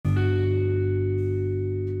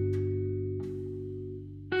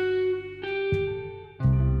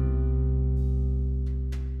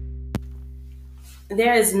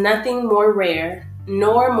There is nothing more rare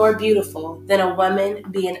nor more beautiful than a woman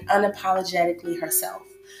being unapologetically herself,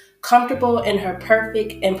 comfortable in her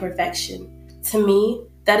perfect imperfection. To me,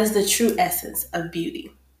 that is the true essence of beauty.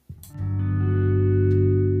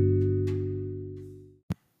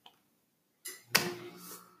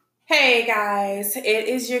 Hey guys, it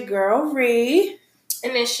is your girl Ree.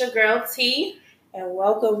 And it's your girl T. And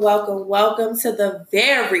welcome to the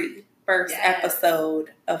very first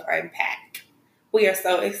episode of Unpack. We are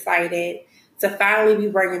so excited to finally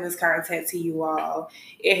be bringing this content to you all.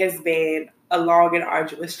 It has been a long and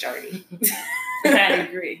arduous journey. I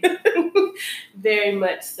agree. Very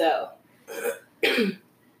much so.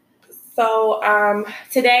 So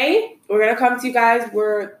today we're going to come to you guys.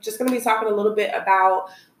 We're just going to be talking a little bit about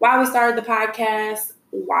why we started the podcast,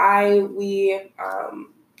 why we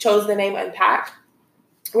chose the name Unpack.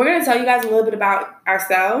 We're going to tell you guys a little bit about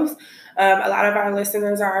ourselves. A lot of our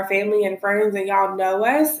listeners are our family and friends, and y'all know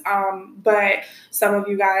us, but some of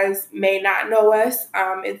you guys may not know us,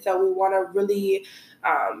 and so we want to really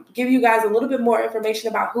give you guys a little bit more information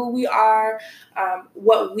about who we are,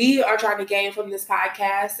 what we are trying to gain from this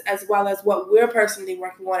podcast, as well as what we're personally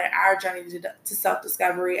working on in our journey to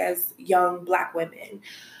self-discovery as young Black women.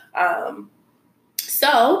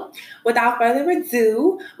 So, without further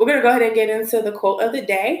ado, we're going to go ahead and get into the quote of the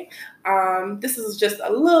day. This is just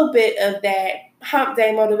a little bit of that hump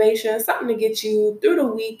day motivation, something to get you through the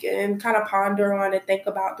week and kind of ponder on and think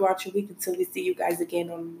about throughout your week until we see you guys again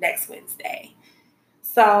on next Wednesday.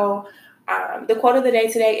 So, the quote of the day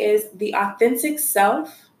today is, "The authentic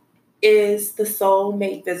self is the soul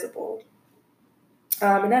made visible."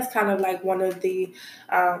 And that's kind of like one of the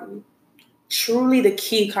truly the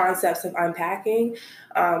key concepts of unpacking.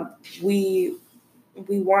 We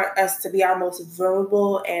want us to be our most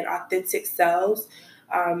vulnerable and authentic selves,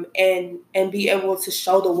 and be able to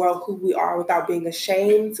show the world who we are without being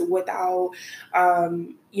ashamed, without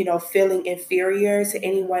feeling inferior to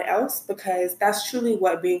anyone else, because that's truly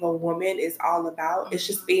what being a woman is all about. It's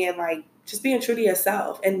just being true to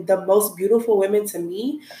yourself. And the most beautiful women to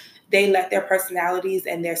me, they let their personalities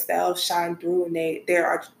and their selves shine through, and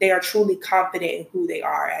they are truly confident in who they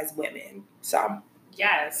are as women. So,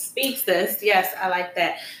 yes, speak sis. Yes, I like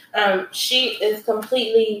that. She is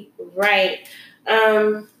completely right.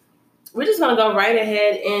 We're just gonna go right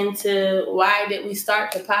ahead into why did we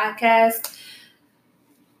start the podcast.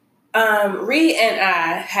 Ree and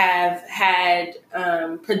I have had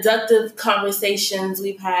productive conversations.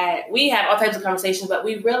 We have all types of conversations, but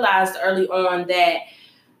we realized early on that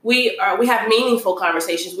we have meaningful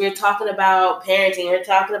conversations. We're talking about parenting. We're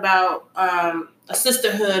talking about a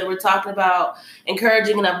sisterhood. We're talking about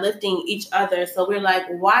encouraging and uplifting each other. So we're like,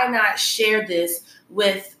 why not share this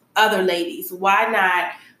with other ladies? Why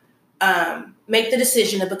not make the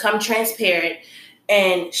decision to become transparent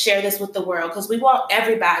and share this with the world? Because we want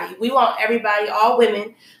everybody, all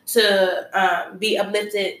women, to be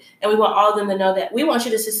uplifted, and we want all of them to know that we want you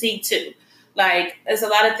to succeed too. Like, there's a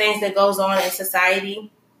lot of things that goes on in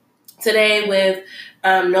society today with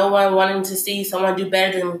no one wanting to see someone do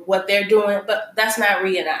better than what they're doing, but that's not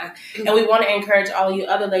Rhea and I. Mm-hmm. And we want to encourage all you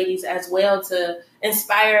other ladies as well to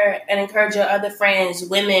inspire and encourage your other friends,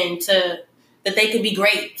 women, that they could be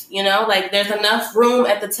great. Like, there's enough room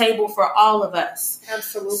at the table for all of us.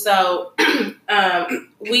 Absolutely. So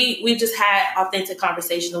we just had authentic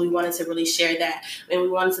conversations, and we wanted to really share that, and we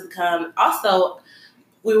wanted to become also.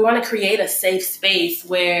 We want to create a safe space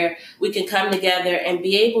where we can come together and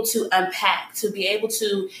be able to unpack, to be able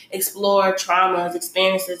to explore traumas,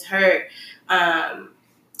 experiences, hurt,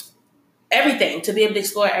 everything, to be able to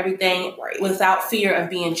explore everything without fear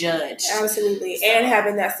of being judged. Absolutely. So, and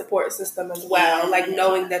having that support system as well, like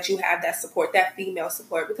knowing that you have that support, that female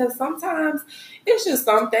support, because sometimes it's just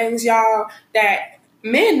some things, y'all, that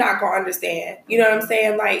men not going to understand. You know what I'm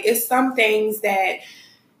saying? Like, it's some things that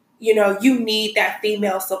you need that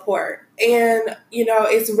female support. And,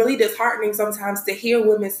 it's really disheartening sometimes to hear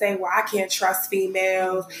women say, well, I can't trust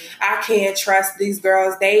females. I can't trust these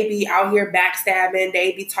girls. They be out here backstabbing.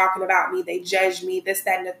 They be talking about me. They judge me, this,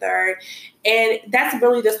 that, and the third. And that's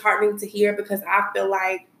really disheartening to hear, because I feel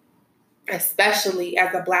like, especially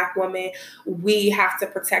as a Black woman, we have to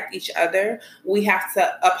protect each other. We have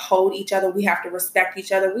to uphold each other. We have to respect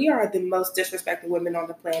each other. We are the most disrespected women on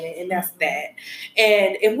the planet, and that's that.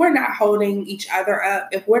 And if we're not holding each other up,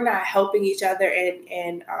 if we're not helping each other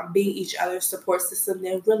and being each other's support system,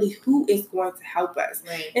 then really who is going to help us?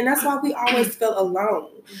 Right. And that's why we always feel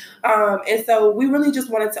alone. And so we really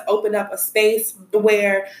just wanted to open up a space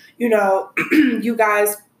where, you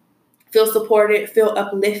guys feel supported, feel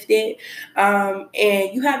uplifted,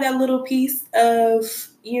 and you have that little piece of,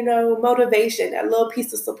 motivation, that little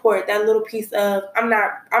piece of support, that little piece of I'm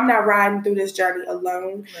not riding through this journey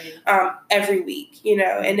alone, every week,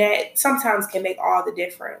 and that sometimes can make all the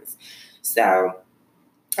difference. So,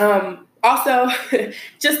 also,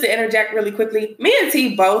 just to interject really quickly, me and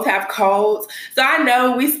T both have colds. So I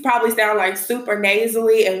know we probably sound like super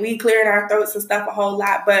nasally and we clearing our throats and stuff a whole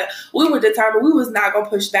lot, but we were determined we was not going to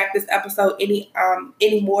push back this episode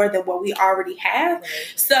any more than what we already have.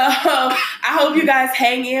 Right. So I hope you guys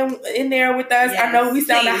hang in there with us. Yes, I know we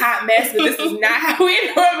sound a hot mess, but this is not how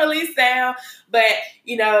we normally sound. But,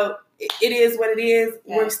 it is what it is.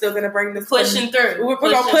 Yeah. We're still going to bring this. Pushing through. We're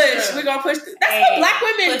going to push. We're going to push. That's what Black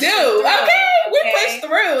women do. Okay? We push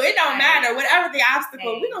through. It don't matter. Whatever the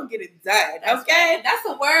obstacle, we're going to get it done. That's okay? Right. That's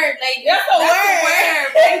a word. Like, that's a word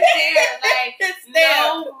right there. Like,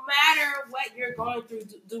 no matter what you're going through,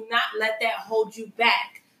 do not let that hold you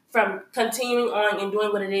back from continuing on and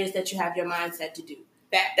doing what it is that you have your mindset to do.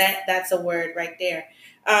 That's a word right there.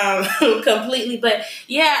 Completely. But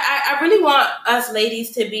yeah, I really want us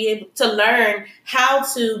ladies to be able to learn how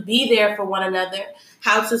to be there for one another,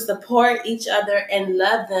 how to support each other and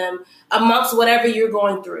love them amongst whatever you're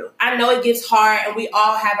going through. I know it gets hard and we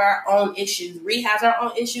all have our own issues. Ree has our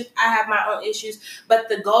own issues. I have my own issues. But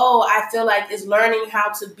the goal, I feel like, is learning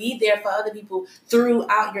how to be there for other people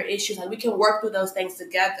throughout your issues. Like, we can work through those things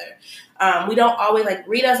together. We don't always, like,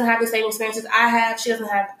 Ree doesn't have the same experiences I have. She doesn't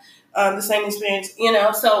have the same experience,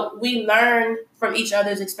 so we learn from each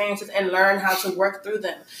other's experiences and learn how to work through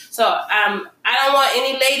them. So I don't want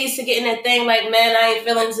any ladies to get in that thing like, man, I ain't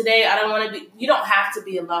feeling today. I don't want to be. You don't have to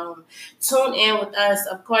be alone. Tune in with us,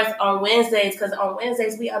 of course, on Wednesdays, because on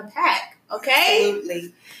Wednesdays we unpack. Okay?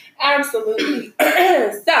 Absolutely.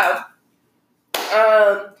 So,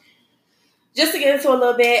 just to get into a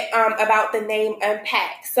little bit about the name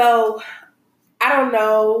Unpack. So, I don't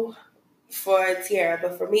know for Tiara,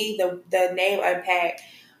 but for me, the name Unpack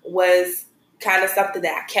was kind of something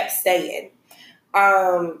that I kept saying.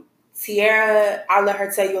 Tiara, I'll let her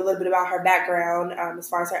tell you a little bit about her background as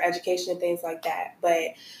far as her education and things like that.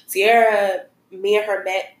 But Tiara, me and her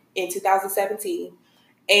met in 2017,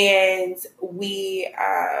 and we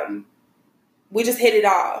just hit it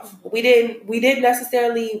off. We didn't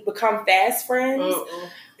necessarily become fast friends.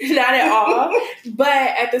 Not at all. But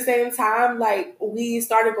at the same time, like, we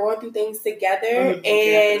started going through things together, and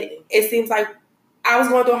it seems like I was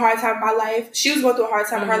going through a hard time in my life. She was going through a hard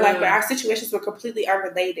time in her life, but our situations were completely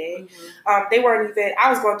unrelated. They weren't even, I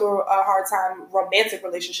was going through a hard time romantic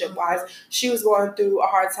relationship wise. She was going through a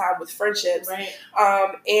hard time with friendships. Right.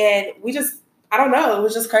 And we just, I don't know, it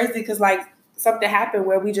was just crazy because, like, something happened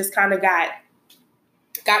where we just kind of got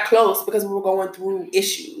close because we were going through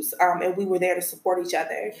issues, and we were there to support each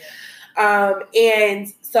other.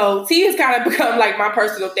 And so T has kind of become like my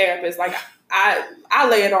personal therapist. Like, I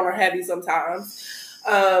lay it on her heavy sometimes,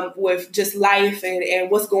 with just life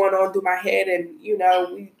and what's going on through my head.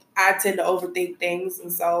 And, I tend to overthink things.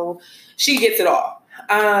 And so she gets it all.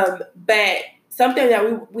 But something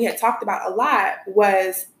that we had talked about a lot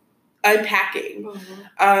was unpacking.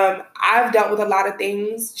 I've dealt with a lot of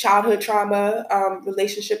things: childhood trauma,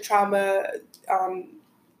 relationship trauma,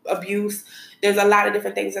 abuse. There's a lot of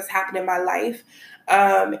different things that's happened in my life.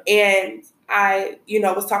 And I,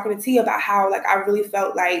 was talking to T about how, like, I really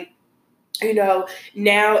felt like,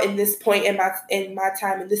 now in this point in my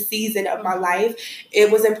time, in this season of my life,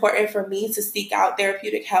 it was important for me to seek out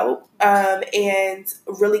therapeutic help, and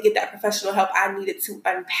really get that professional help I needed to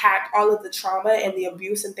unpack all of the trauma and the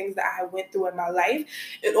abuse and things that I went through in my life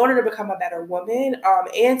in order to become a better woman,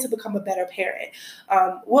 and to become a better parent.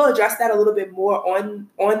 We'll address that a little bit more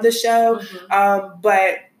on the show,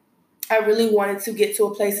 but I really wanted to get to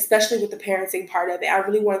a place, especially with the parenting part of it, I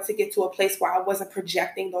really wanted to get to a place where I wasn't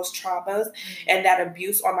projecting those traumas and that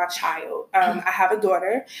abuse on my child. I have a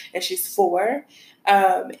daughter, and she's 4.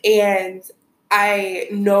 And I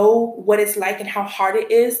know what it's like and how hard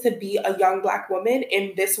it is to be a young Black woman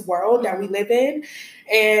in this world that we live in.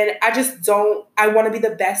 And I want to be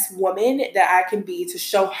the best woman that I can be to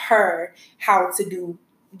show her how to do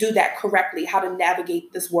that correctly, how to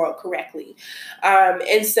navigate this world correctly.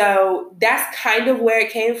 And so that's kind of where it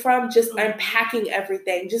came from, just unpacking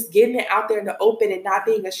everything, just getting it out there in the open and not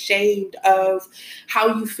being ashamed of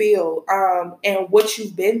how you feel, and what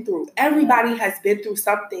you've been through. Everybody has been through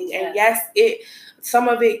something. And yes, some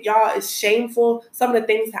of it, y'all, is shameful. Some of the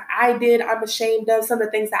things that I did, I'm ashamed of. Some of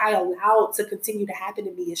the things that I allowed to continue to happen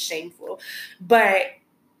to me is shameful. But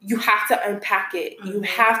you have to unpack it. Mm-hmm. You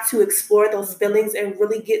have to explore those feelings and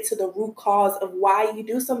really get to the root cause of why you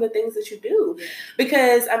do some of the things that you do. Yeah.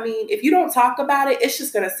 Because, I mean, if you don't talk about it, it's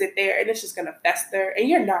just going to sit there and it's just going to fester and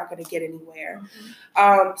you're not going to get anywhere.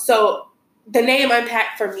 Mm-hmm. So the name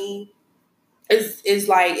Unpack for me is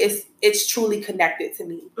like, it's truly connected to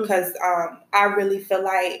me because I really feel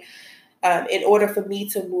like in order for me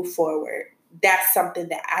to move forward, that's something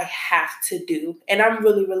that I have to do. And I'm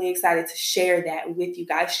really, really excited to share that with you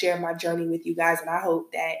guys, share my journey with you guys. And I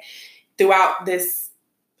hope that throughout this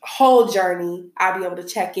whole journey, I'll be able to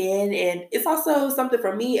check in. And it's also something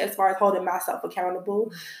for me as far as holding myself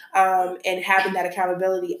accountable and having that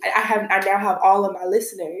accountability. I now have all of my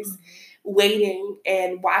listeners waiting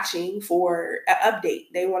and watching for an update.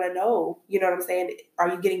 They want to know, you know what I'm saying? Are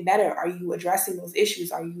you getting better? Are you addressing those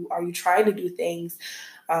issues? Are you trying to do things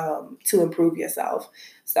to improve yourself?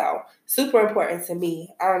 So super important to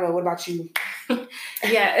me. I don't know. What about you?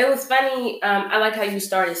 Yeah, it was funny. I like how you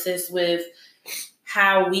started, sis, with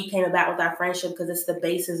how we came about with our friendship because it's the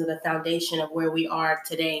basis of the foundation of where we are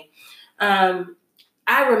today.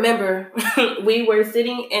 I remember we were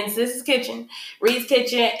sitting in Sis's kitchen, Reed's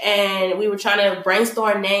kitchen, and we were trying to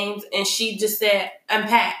brainstorm names, and she just said,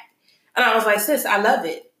 Unpack. And I was like, sis, I love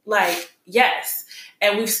it. Like, yes.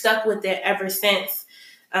 And we've stuck with it ever since.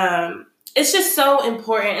 It's just so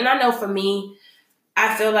important. And I know for me,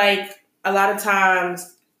 I feel like a lot of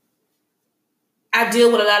times I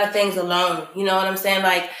deal with a lot of things alone. You know what I'm saying?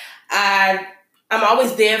 Like, I'm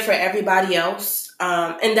always there for everybody else.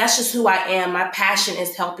 And that's just who I am. My passion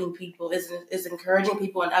is helping people, is encouraging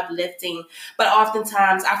people and uplifting. But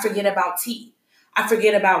oftentimes I forget about T. I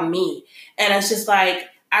forget about me. And it's just like,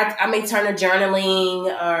 I may turn to journaling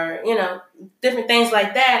or, you know, different things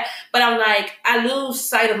like that. But I'm like, I lose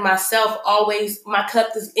sight of myself always. My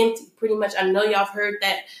cup is empty, pretty much. I know y'all have heard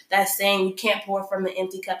that saying, you can't pour from an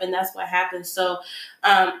empty cup, and that's what happens. So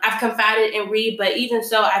I've confided in Reed, but even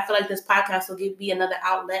so, I feel like this podcast will be another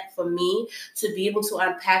outlet for me to be able to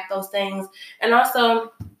unpack those things. And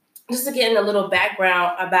also, just to get in a little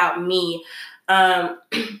background about me,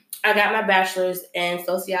 I got my bachelor's in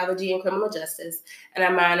sociology and criminal justice, and I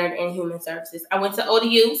minored in human services. I went to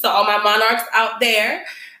ODU, so all my monarchs out there,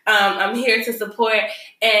 I'm here to support.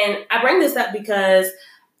 And I bring this up because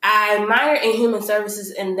I minored in human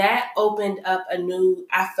services, and that opened up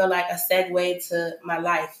I feel like a segue to my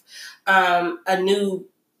life.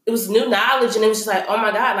 It was new knowledge, and it was just like, oh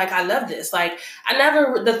my God, like I love this. Like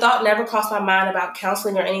the thought never crossed my mind about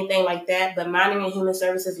counseling or anything like that, but minoring in human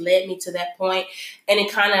services led me to that point. And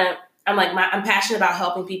it kind of, I'm passionate about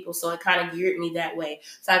helping people, so it kind of geared me that way.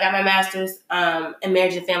 So I got my master's in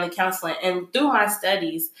marriage and family counseling, and through my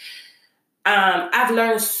studies, I've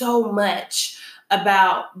learned so much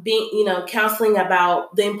about counseling,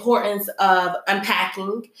 about the importance of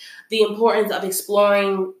unpacking, the importance of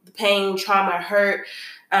exploring the pain, trauma, hurt.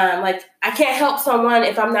 Like I can't help someone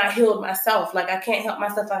if I'm not healed myself. Like I can't help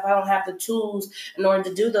myself if I don't have the tools in order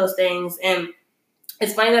to do those things. And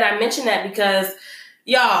it's funny that I mentioned that because,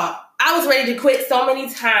 y'all, I was ready to quit so many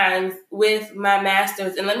times with my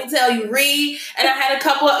master's. And let me tell you, Reed, and I had a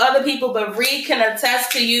couple of other people, but Reed can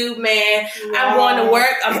attest to you, man. Wow. I'm going to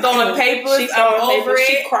work. I'm throwing papers. I'm over it.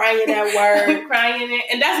 She's crying at work. Crying it.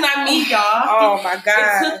 And that's not me, y'all. Oh, my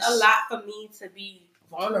God. It took a lot for me to be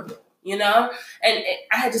vulnerable, you know? And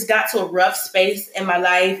I had just got to a rough space in my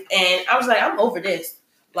life. And I was like, I'm over this.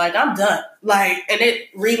 Like, I'm done. Like, and it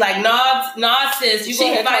like, nah, sis, you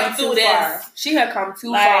gonna fight through this. Far. She had come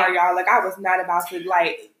too far, y'all. Like, I was not about to,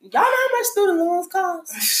 like, y'all know how much student loans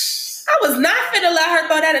cost? I was not finna let her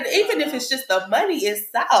throw that in, even if it's just the money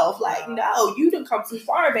itself. Like, no, you done come too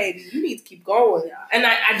far, baby. You need to keep going. Yeah. And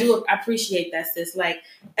I do appreciate that, sis. Like,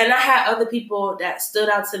 and I had other people that stood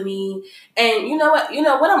out to me. And you know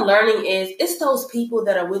what I'm learning is it's those people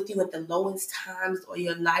that are with you at the lowest times of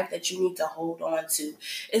your life that you need to hold on to.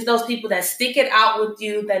 It's those people that stick it out with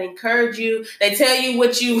you, that encourage you, they tell you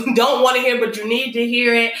what you don't want to hear, but you need to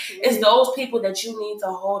hear it. Mm-hmm. It's those people that you need to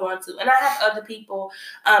hold on to. And I have other people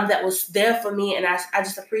that was there for me, and I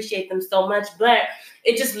just appreciate them so much. But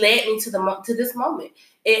it just led me to this moment.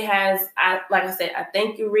 It has, like I said, I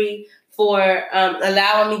thank you, Ree, for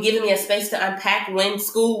giving me a space to unpack when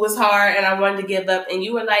school was hard and I wanted to give up. And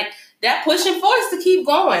you were like that pushing force to keep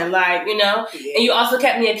going, like, you know. Yeah. And you also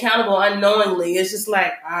kept me accountable unknowingly. It's just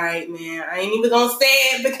like, all right, man, I ain't even gonna say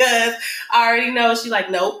it because I already know. She like,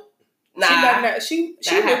 nope. Nah, she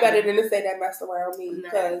knew better than to say that mess around me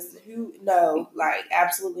because like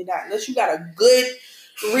absolutely not. Unless you got a good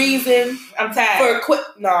reason. I'm tired. For a quick.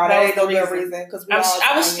 No, that ain't no good reason because I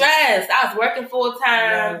was stressed. I was working full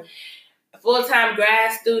time. full-time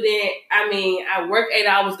grad student. I mean, I work 8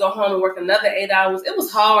 hours, go home and work another 8 hours. It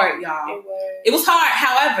was hard, y'all. It was hard.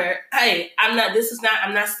 However, hey, I'm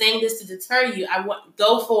not saying this to deter you.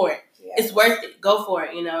 Go for it. Yeah. It's worth it. Go for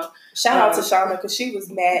it, Shout out to Shauna, because she was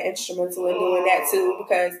mad instrumental in doing that too,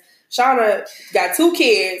 because Shauna got 2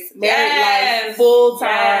 kids, married life,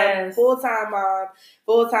 full-time mom,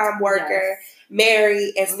 full-time worker,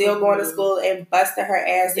 married, and still going to school and busting her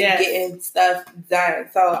ass and getting stuff done.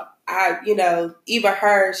 So even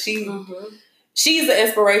her, she's an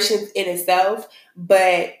inspiration in itself,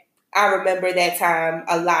 but I remember that time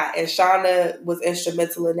a lot, and Shauna was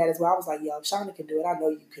instrumental in that as well. I was like, yo, if Shauna can do it, I know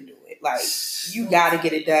you can do it. Like, you got to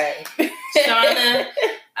get it done. Shauna,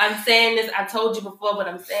 I'm saying this, I told you before, but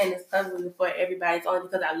I'm saying this publicly before everybody. It's only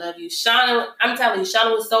because I love you. Shauna, I'm telling you,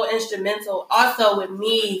 Shauna was so instrumental also with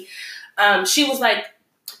me. She was like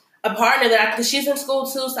a partner because she's in school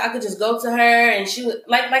too, so I could just go to her, and she was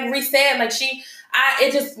like Ree said, like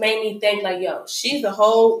it just made me think like, yo, she's a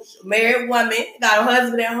whole married woman, got a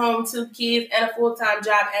husband at home, 2 kids, and a full-time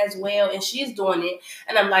job as well, and she's doing it.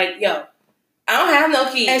 And I'm like, yo, I don't have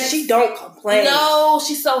no kids. And she don't complain. No,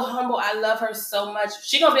 she's so humble. I love her so much.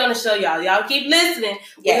 She's going to be on the show, y'all. Y'all keep listening.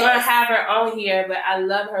 Yes. We're going to have her on here, but I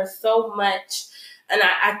love her so much. And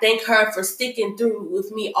I thank her for sticking through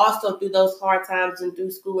with me also through those hard times and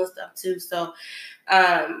through school and stuff too. So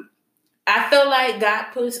I feel like God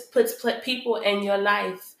puts people in your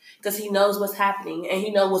life because he knows what's happening and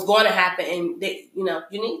he knows what's going to happen, and you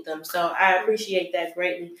need them. So I appreciate that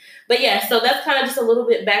greatly. But yeah, so that's kind of just a little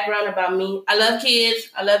bit background about me. I love kids.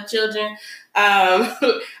 I love children.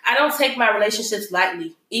 I don't take my relationships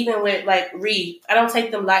lightly, even with like Reed. I don't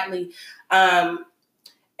take them lightly.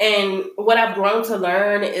 And what I've grown to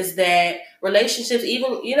learn is that relationships,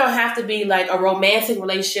 even you don't have to be like a romantic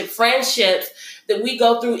relationship, friendships, that we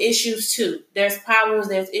go through issues too. There's problems,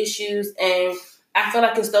 there's issues, and I feel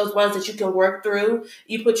like it's those ones that you can work through.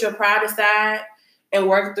 You put your pride aside and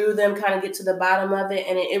work through them, kind of get to the bottom of it,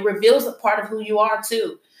 and it reveals a part of who you are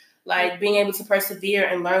too. Like being able to persevere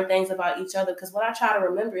and learn things about each other. Because what I try to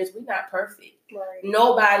remember is we're not perfect. Right.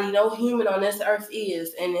 Nobody, no human on this earth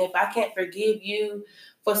is. And if I can't forgive you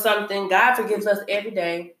for something, God forgives us every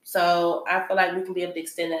day. So I feel like we can be able to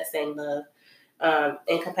extend that same love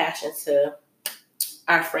and compassion to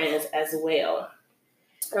our friends as well.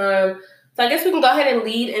 So I guess we can go ahead and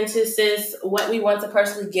lead into what we want to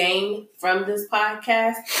personally gain from this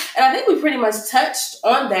podcast. And I think we pretty much touched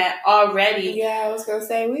on that already. Yeah, I was going to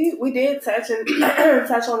say, we did touch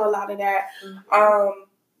on a lot of that.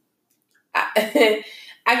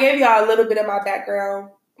 I gave y'all a little bit of my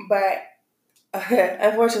background, but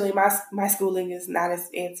unfortunately, my schooling is not as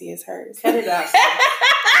fancy as hers. Cut it out.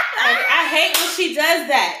 I hate when she does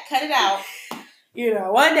that. Cut it out.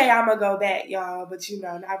 One day I'm going to go back, y'all, but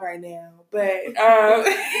not right now. But,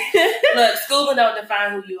 look, schooling don't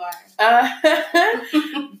define who you are.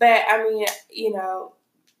 But, I mean,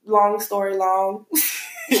 long story long,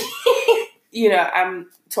 I'm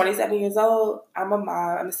 27 years old. I'm a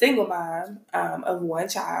mom. I'm a single mom of 1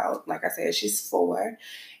 child. Like I said, she's 4.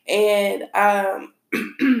 And,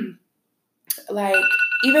 like,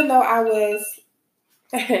 even though I was...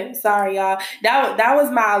 sorry, y'all. That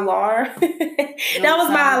was my alarm. That was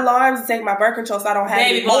my alarm to take my birth control so I don't have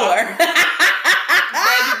any more. Baby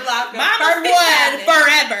blocker. Mama 1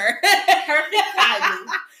 forever. Perfect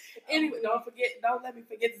timing. Anyway, don't let me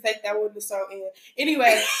forget to take that one to show in.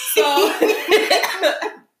 Anyway, so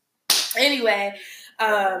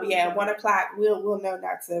 1 o'clock. We'll know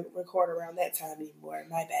not to record around that time anymore.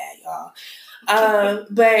 My bad, y'all.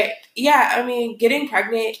 But yeah, I mean, getting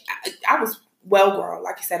pregnant, I was well grown.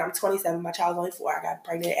 Like I said, I'm 27. My child's only 4. I got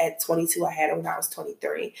pregnant at 22. I had her when I was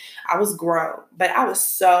 23. I was grown, but I was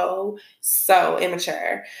so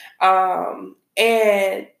immature.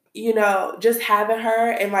 And just having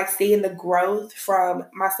her and like seeing the growth from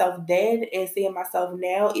myself then and seeing myself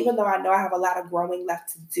now, even though I know I have a lot of growing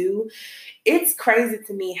left to do, it's crazy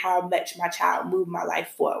to me how much my child moved my life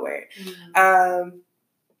forward. Mm-hmm.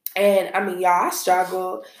 And I mean, y'all, I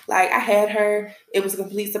struggled. Like, I had her. It was a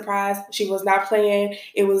complete surprise. She was not playing.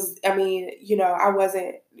 It was, I mean, I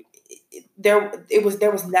wasn't, there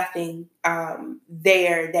was nothing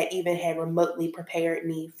there that even had remotely prepared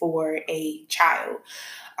me for a child.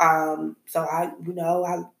 So I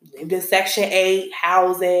lived in Section 8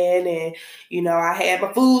 housing, and, I had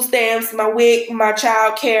my food stamps, my WIC, my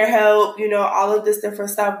child care help, all of this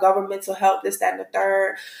different stuff, governmental help, this, that, and the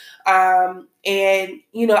third. And,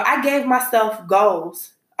 I gave myself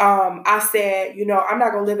goals. I said, I'm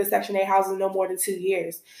not going to live in Section 8 housing no more than 2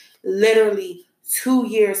 years. Literally 2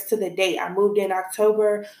 years to the date. I moved in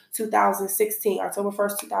October 2016, October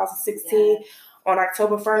 1st, 2016. Yeah. On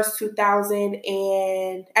October 1st, 2000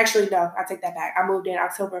 and actually, no, I take that back. I moved in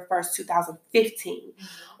October 1st, 2015.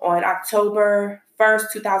 Mm-hmm. On October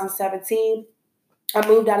 1st, 2017, I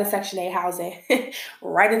moved out of Section 8 housing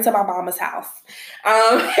right into my mama's house.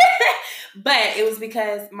 But it was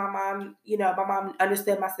because my mom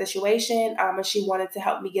understood my situation, and she wanted to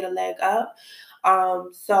help me get a leg up.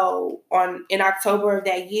 So in October of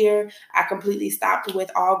that year, I completely stopped with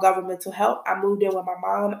all governmental help. I moved in with my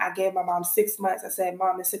mom. I gave my mom 6 months. I said,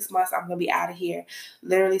 Mom, in 6 months, I'm going to be out of here.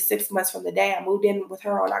 Literally 6 months from the day I moved in with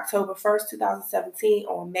her on October 1st, 2017.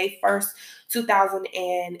 On May 1st,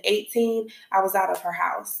 2018, I was out of her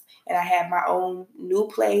house. And I had my own new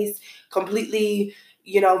place, completely,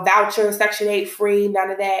 voucher, Section 8 free, none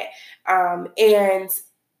of that. And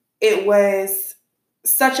it was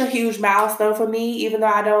such a huge milestone for me, even though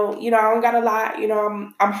I don't got a lot,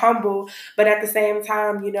 I'm humble, but at the same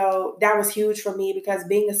time, that was huge for me because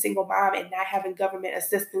being a single mom and not having government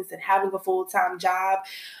assistance and having a full-time job,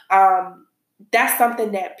 that's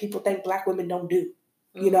something that people think Black women don't do,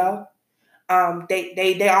 They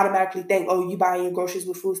automatically think, oh, you buying your groceries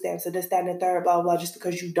with food stamps, so this, that, and the third, blah, blah, just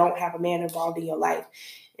because you don't have a man involved in your life.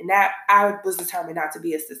 And that I was determined not to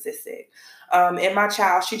be a statistic. And my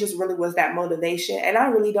child, she just really was that motivation. And I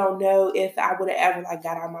really don't know if I would have ever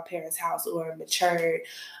got out of my parents' house or matured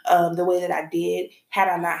the way that I did had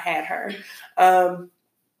I not had her.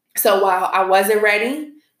 So while I wasn't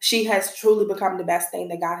ready, she has truly become the best thing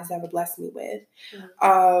that God has ever blessed me with.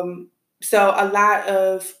 So a lot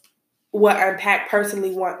of what Unpack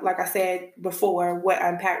personally like I said before, what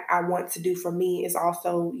Unpack I want to do for me is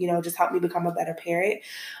also, just help me become a better parent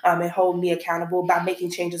and hold me accountable by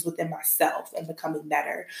making changes within myself and becoming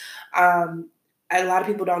better. A lot of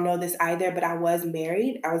people don't know this either, but I was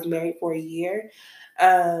married. I was married for a year.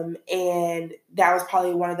 And that was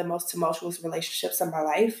probably one of the most tumultuous relationships in my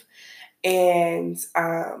life. And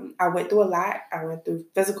I went through a lot. I went through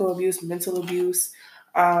physical abuse, mental abuse,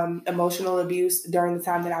 emotional abuse during the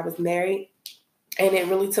time that I was married. And it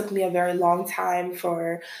really took me a very long time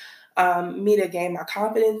for me to gain my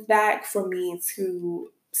confidence back, for me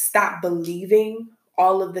to stop believing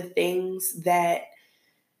all of the things that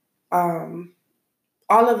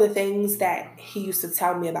he used to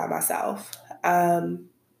tell me about myself.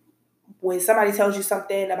 When somebody tells you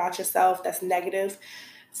something about yourself that's negative,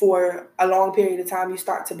 for a long period of time, you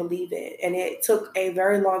start to believe it. And it took a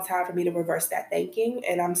very long time for me to reverse that thinking.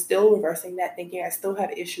 And I'm still reversing that thinking. I still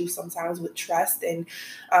have issues sometimes with trust and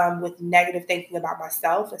with negative thinking about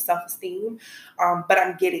myself and self-esteem. But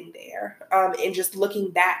I'm getting there. And just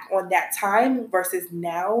looking back on that time versus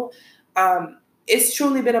now, it's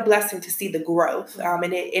truly been a blessing to see the growth.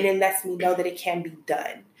 And it lets me know that it can be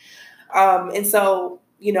done. And so,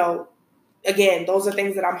 again, those are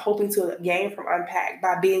things that I'm hoping to gain from Unpack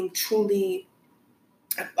by being truly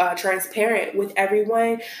transparent with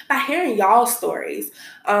everyone, by hearing y'all's stories.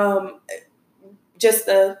 Just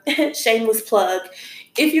a shameless plug.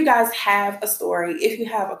 If you guys have a story, if you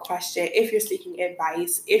have a question, if you're seeking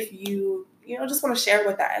advice, if you just want to share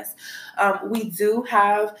with us, we do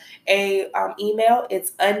have a email.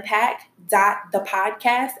 It's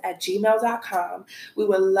unpack.thepodcast@gmail.com. We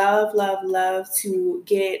would love to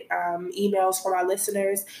get emails from our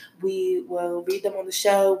listeners. We will read them on the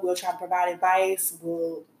show. We'll try to provide advice.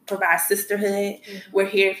 We'll provide sisterhood. Mm-hmm. We're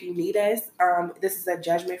here if you need us. This is a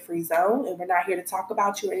judgment-free zone, and we're not here to talk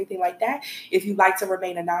about you or anything like that. If you'd like to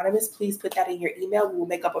remain anonymous, please put that in your email. We will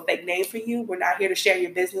make up a fake name for you. We're not here to share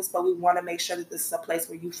your business, but we want to make sure that this is a place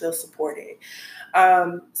where you feel supported.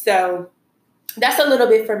 So that's a little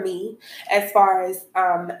bit for me as far as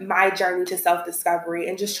my journey to self-discovery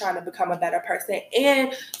and just trying to become a better person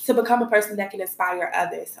and to become a person that can inspire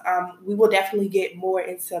others. We will definitely get more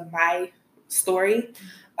into my story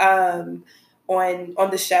on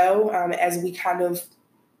the show as we kind of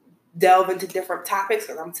delve into different topics,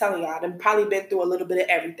 because I'm telling y'all, I've probably been through a little bit of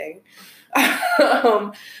everything.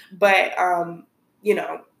 But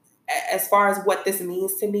as far as what this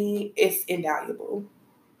means to me, it's invaluable.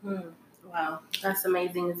 Wow, that's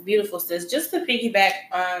amazing. It's beautiful, sis. Just to piggyback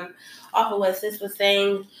off of what sis was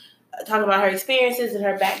saying, talking about her experiences and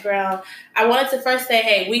her background, I wanted to first say,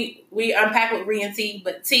 hey, we unpack with Rhea and T,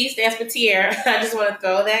 but T stands for Tierra. I just want to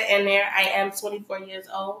throw that in there. I am 24 years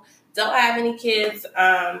old. Don't have any kids.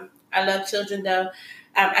 I love children, though.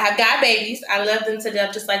 I have got babies. I love them to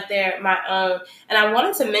death, just like they're my own. And I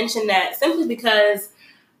wanted to mention that simply because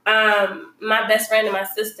my best friend and my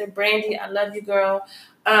sister, Brandy, I love you, girl.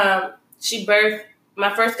 She birthed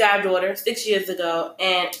my first goddaughter 6 years ago,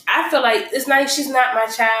 and I feel like it's nice. She's not my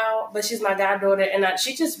child, but she's my goddaughter, and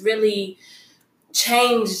she just really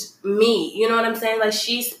changed me. You know what I'm saying? Like,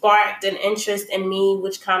 she sparked an interest in me,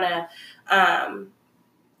 which kind of,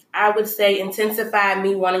 I would say, intensified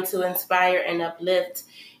me wanting to inspire and uplift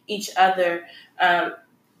each other.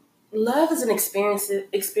 Love is an experience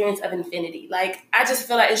of infinity. Like, I just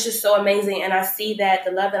feel like it's just so amazing, and I see that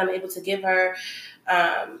the love that I'm able to give her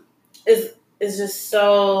is just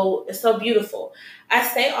so beautiful. I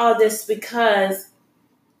say all this because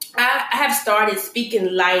I have started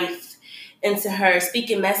speaking life into her,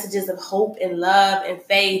 speaking messages of hope and love and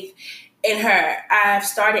faith in her. I've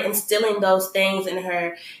started instilling those things in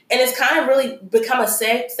her, and it's kind of really become a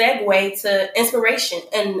segue to inspiration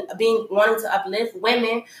and wanting to uplift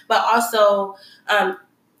women, but also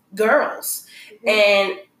girls. Mm-hmm.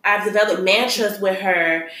 And I've developed mantras with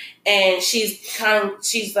her, and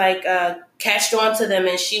she's like catched on to them,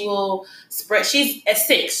 and she will spread. She's at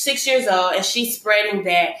 6 years old, and she's spreading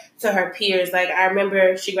that to her peers. Like, I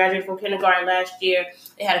remember she graduated from kindergarten last year.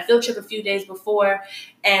 They had a field trip a few days before,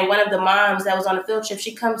 and one of the moms that was on the field trip,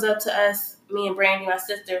 she comes up to us, me and Brandy, my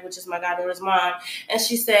sister, which is my goddaughter's mom, and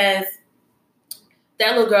she says,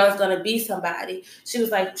 that little girl is going to be somebody. She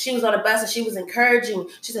was on a bus and she was encouraging.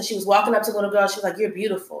 She said she was walking up to the little girl. She was like, you're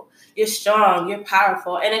beautiful. You're strong. You're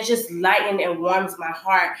powerful. And it just lightened and warms my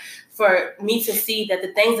heart for me to see that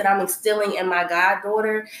the things that I'm instilling in my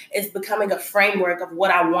goddaughter is becoming a framework of what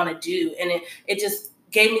I want to do. And it just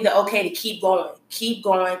gave me the okay to keep going, keep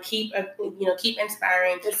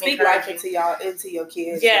inspiring. And speak life into your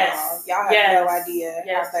kids. Yes. Y'all have no idea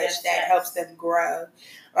how much that helps them grow.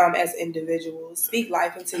 As individuals, speak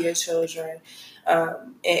life into your children,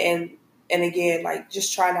 and again, like,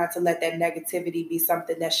 just try not to let that negativity be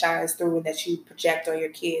something that shines through and that you project on your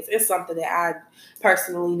kids. It's something that I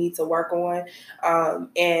personally need to work on,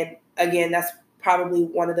 and again, that's probably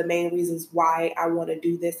one of the main reasons why I want to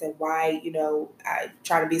do this and why I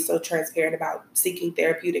try to be so transparent about seeking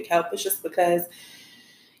therapeutic help. It's just because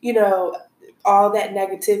all that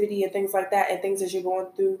negativity and things like that and things that you're going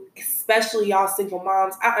through, especially y'all single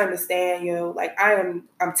moms, I understand, like, I'm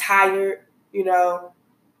tired,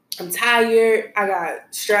 I'm tired. I got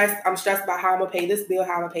stressed. I'm stressed about how I'm going to pay this bill,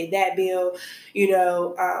 how I'm going to pay that bill.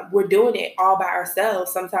 We're doing it all by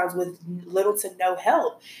ourselves, sometimes with little to no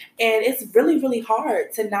help. And it's really, really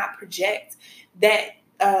hard to not project that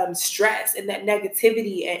stress and that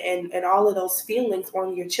negativity and all of those feelings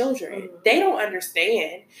on your children. Mm-hmm. They don't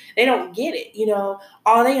understand. They don't get it.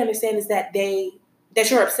 All they understand is that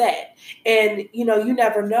you're upset. And, you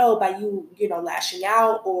never know by you lashing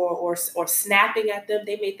out or snapping at them,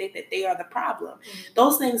 they may think that they are the problem. Mm-hmm.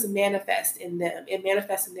 Those things manifest in them. It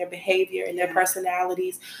manifests in their behavior and their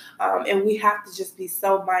personalities. And we have to just be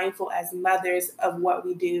so mindful as mothers of what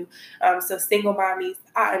we do. So single mommies,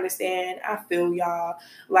 I understand. I feel y'all.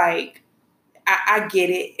 Like, I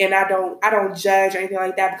get it, and I don't judge or anything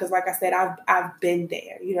like that, because, like I said, I've been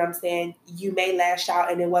there. You know what I'm saying? You may lash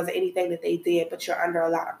out, and it wasn't anything that they did, but you're under a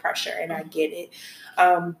lot of pressure, and I get it.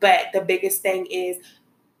 But the biggest thing is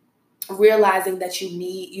realizing that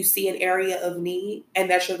you see an area of need,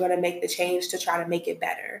 and that you're going to make the change to try to make it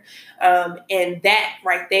better. And that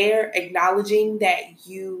right there, acknowledging that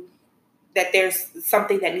there's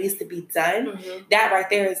something that needs to be done, mm-hmm. that right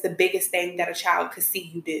there is the biggest thing that a child could see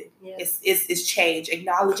you do. Yes. Is change,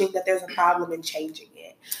 acknowledging that there's a problem and changing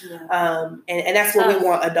it. Yeah. And that's what we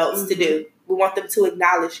want adults mm-hmm. to do. We want them to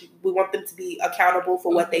acknowledge, we want them to be accountable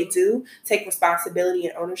for mm-hmm. what they do, take responsibility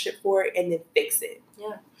and ownership for it, and then fix it.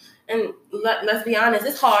 Yeah. And let's be honest,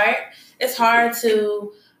 it's hard. It's hard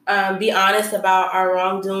to be honest about our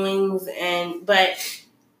wrongdoings, but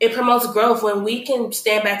it promotes growth when we can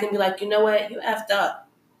stand back and be like, you know what, you effed up.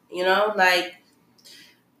 Like,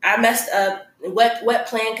 I messed up. What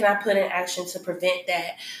plan can I put in action to prevent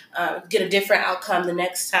that, get a different outcome the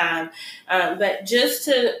next time? But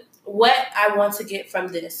what I want to get from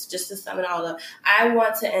this, just to sum it all up, I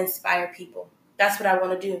want to inspire people. That's what I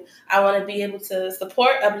want to do. I want to be able to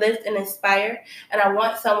support, uplift, and inspire. And I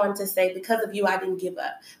want someone to say, because of you, I didn't give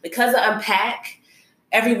up. Because of Unpack,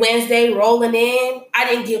 every Wednesday rolling in, I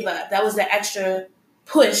didn't give up. That was the extra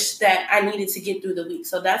push that I needed to get through the week.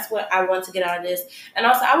 So that's what I want to get out of this. And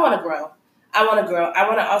also, I want to grow. I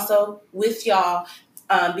want to also, with y'all,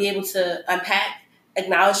 be able to unpack,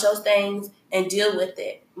 acknowledge those things, and deal with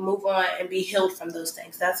it. Move on and be healed from those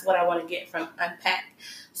things. That's what I want to get from Unpack.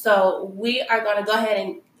 So we are going to go ahead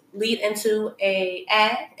and lead into a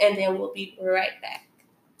ad, and then we'll be right back.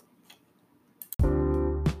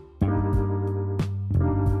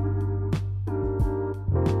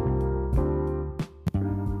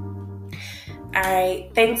 All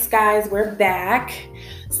right. Thanks, guys. We're back.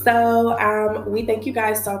 So we thank you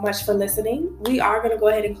guys so much for listening. We are going to go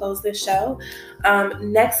ahead and close this show.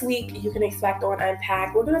 Next week, you can expect on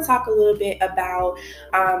Unpack, we're going to talk a little bit about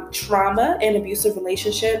trauma and abusive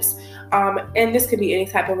relationships. And this could be any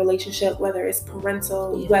type of relationship, whether it's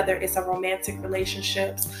parental, whether it's a romantic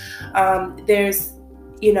relationships. There's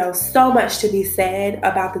so much to be said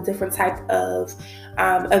about the different type of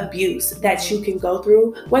abuse that you can go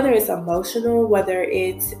through, whether it's emotional, whether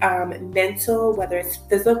it's mental, whether it's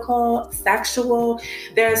physical, sexual.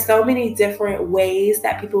 There are so many different ways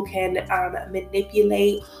that people can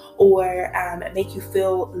manipulate or make you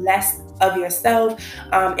feel less of yourself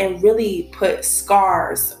and really put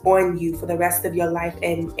scars on you for the rest of your life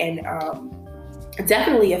and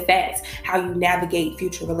definitely affects how you navigate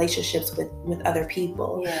future relationships with other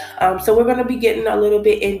people. So we're going to be getting a little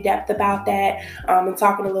bit in depth about that and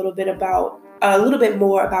talking a little bit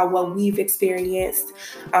more about what we've experienced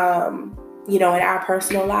in our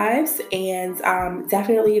personal lives. And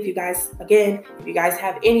definitely, if you guys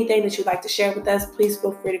have anything that you'd like to share with us, please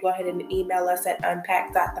feel free to go ahead and email us at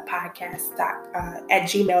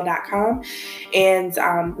unpack.thepodcast@gmail.com. And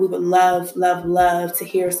we would love to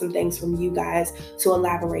hear some things from you guys to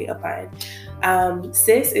elaborate upon.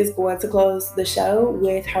 Sis is going to close the show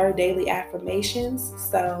with her daily affirmations.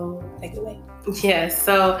 So take it away. Yes.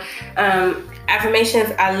 So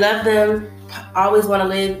affirmations, I love them. I always want to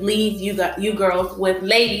leave you girls with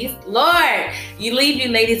ladies. Lord, you leave you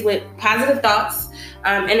ladies with positive thoughts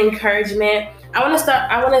and encouragement. I want to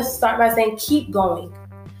start by saying, keep going.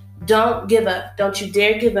 Don't give up. Don't you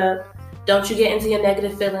dare give up. Don't you get into your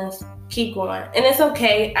negative feelings. Keep going. And it's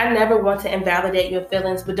okay. I never want to invalidate your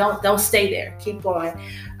feelings, but don't stay there. Keep going.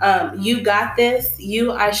 You got this.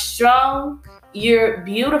 You are strong. You're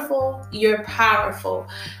beautiful. You're powerful.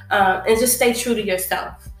 And just stay true to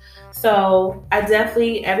yourself. So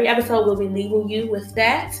every episode will be leaving you with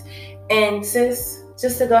that. And sis,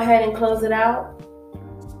 just to go ahead and close it out,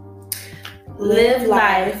 live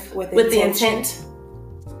life with the intent.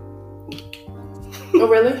 Oh,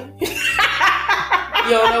 really? You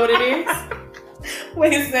don't know what it is?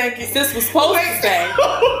 Wait a second. Sis was supposed to say.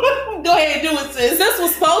 Go ahead and do it, sis. Sis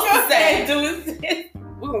was supposed to say. Do it, sis.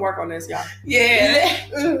 We're going to work on this, y'all. Yeah.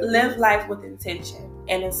 Live life with intention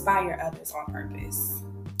and inspire others on purpose.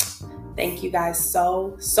 Thank you guys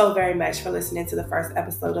so very much for listening to the first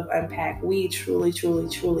episode of Unpack. We truly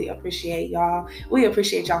appreciate y'all. We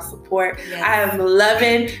appreciate y'all's support. Yes. I am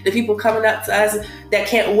loving the people coming up to us that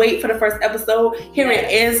can't wait for the first episode. Here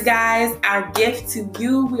it is, guys. Our gift to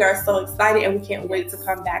you. We are so excited and we can't wait to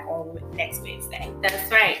come back on next Wednesday.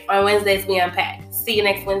 That's right. On Wednesdays We Unpack. See you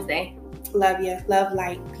next Wednesday. Love you. Love,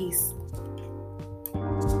 light, peace.